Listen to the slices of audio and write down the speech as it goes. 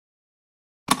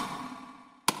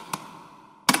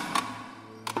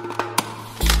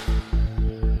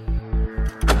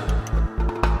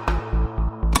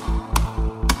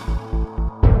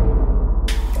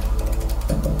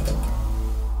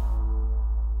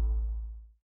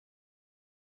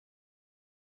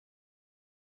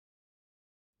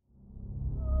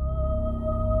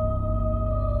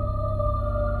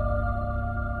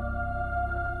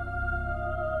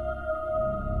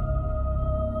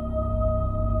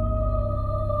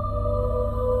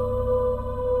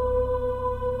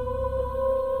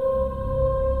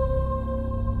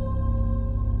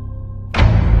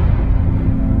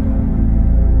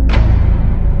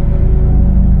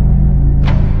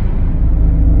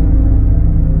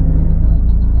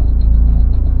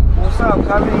up,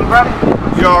 Cubby? You ready?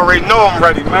 You already know I'm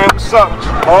ready, man. What's up?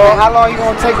 Man, how long you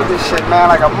gonna take with this shit, man?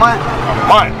 Like a month? A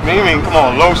month? Man, you mean, come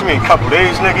on, Los, you mean a couple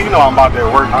days, nigga? You know I'm about that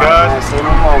work, cuz. Alright, say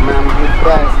no more, man. I'm gonna get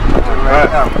back.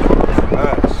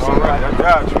 That's alright, I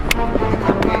got you.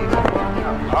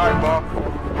 Alright, Bob.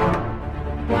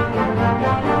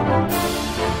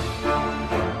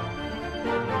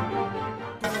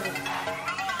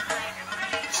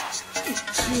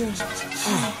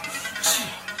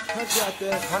 I got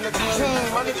that. My nigga King,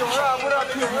 my nigga Rob, what up,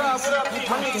 nigga Rob, what up,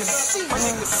 my nigga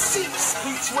Seats,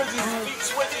 Beat Swizzy,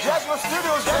 Jasmine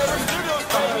Studios,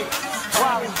 baby.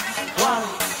 Wow,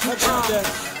 I got that.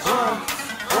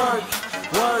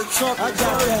 Work, talk, I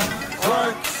got that.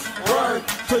 Work,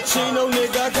 Pacino,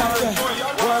 nigga, I got that.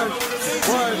 Work,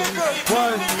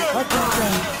 I got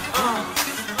that.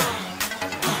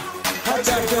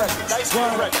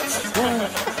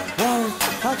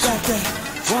 I got that.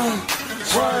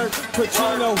 Word,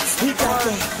 Pacino, he got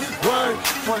that. Word,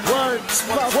 my word,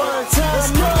 time,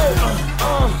 no.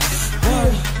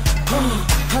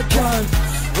 I got it.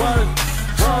 Word,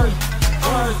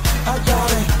 I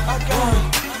got it.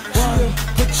 Word,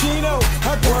 Pacino,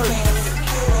 I got it.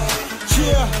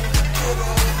 Yeah.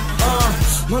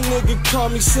 My nigga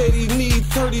called me, said he need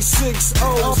 36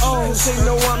 O's. They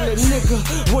know I'm the nigga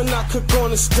when I cook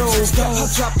on the stove. I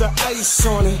drop the ice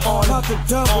on it, about to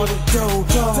double the dough.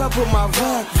 Double my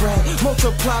rack,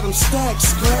 multiply them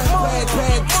stacks.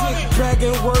 Bad chick,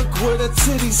 bragging work with her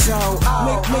titties out.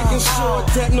 Making sure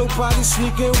that nobody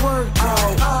sneaking work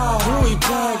out. Louis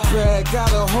bag, got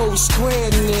a whole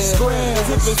square near.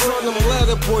 Tipping from them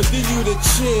letter boys, give you the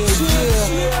chick.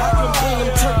 Yeah, I can bring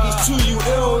them turkeys to you,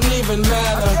 it don't even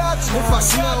matter. If I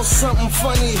smell something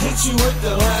funny, hit you with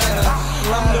the ladder.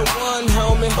 I'm the one,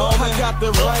 homie, I got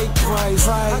the right price.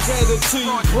 I gave it to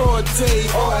you broad day,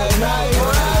 all night.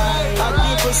 I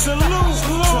give a salute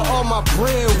to all my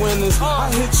breadwinners.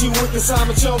 I hit you with the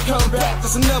Simon Jones, come back,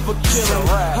 that's another killer.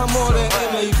 I'm on that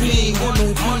MAB,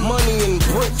 money and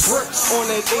bricks. On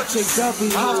that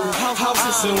HAW,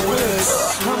 houses and whips.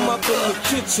 I'm up in the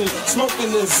kitchen,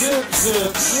 smoking the zip.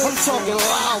 I'm talking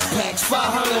loud packs,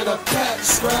 500 a pack.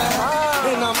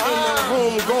 And I'm in the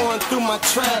room going through my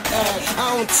trap act.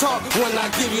 I don't talk when I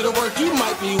give you the work, you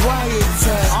might be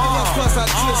wiretapped. Plus I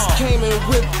just came and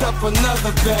whipped up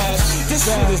another batch. This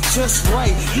shit is just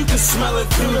right, you can smell it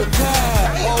through the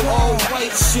pad. All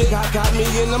white shit, got me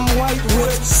in them white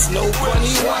whips. No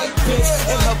bunny white bitch,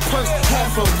 and her purse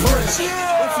half a brick.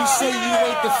 If you say you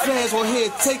ain't the feds, well here,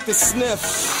 take the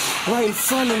sniff. Right in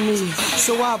front of me,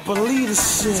 so I believe the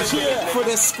shit. For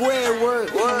that square word,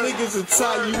 niggas will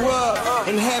tie you up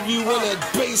and have you in that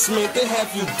basement, they have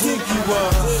you dig you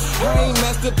up. I ain't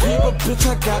master people, bitch,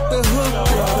 I got the hook up.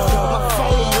 My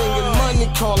phone ringing, money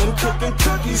calling, cooking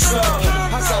cookies up.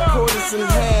 I got quarters and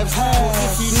halves,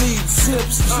 if you need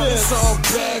tips, it's all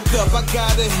bagged up. I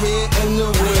got a head in the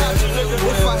whip.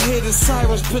 If I hear the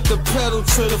sirens, put the pedal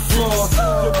to the floor.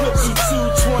 The whip you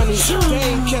 220, they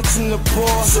ain't catching the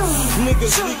ball.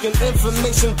 Niggas leaking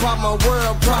information about my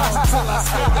whereabouts till I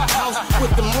stay the house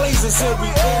with them lasers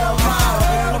every air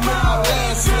mile. My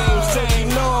last name, so you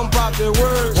know I'm about the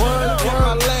word.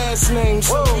 My last name,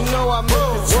 so you know I make it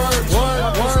word.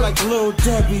 Like Lil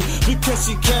Debbie, because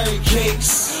she carry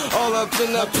cakes all up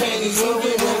in her panties.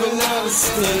 Moving out of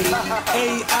state.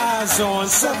 8 eyes on,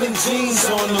 7 jeans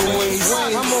on the waist.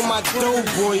 I'm on my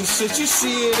doughboy shit, you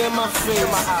see it in my face.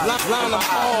 Line them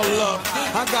all up,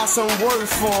 I got some word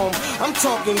for them. I'm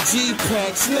talking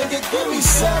G-packs, nigga, give me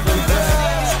 7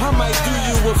 bags. I might do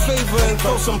you a favor and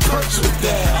throw some perks with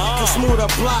that. To smooth a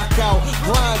block out,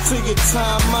 grind till your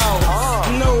time out.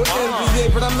 No NBA,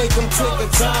 but I make them take the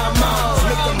time out.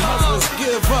 Make them hustlers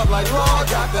give up like, oh, I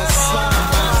got that slime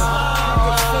out.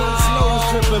 The face nose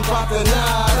dripping, bout to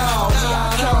nod out.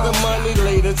 Count the money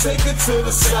later, take it to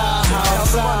the side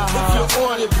house. If you're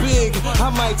on it big, I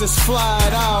might just fly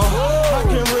it out. I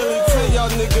can really tell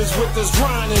y'all niggas with this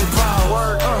grinding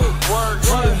power. Work,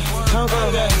 I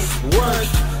got that. Work,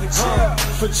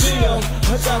 Pacino,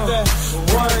 I got that.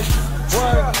 Work,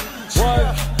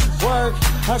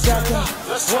 I got that.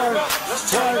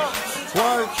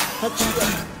 Work, I got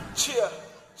that.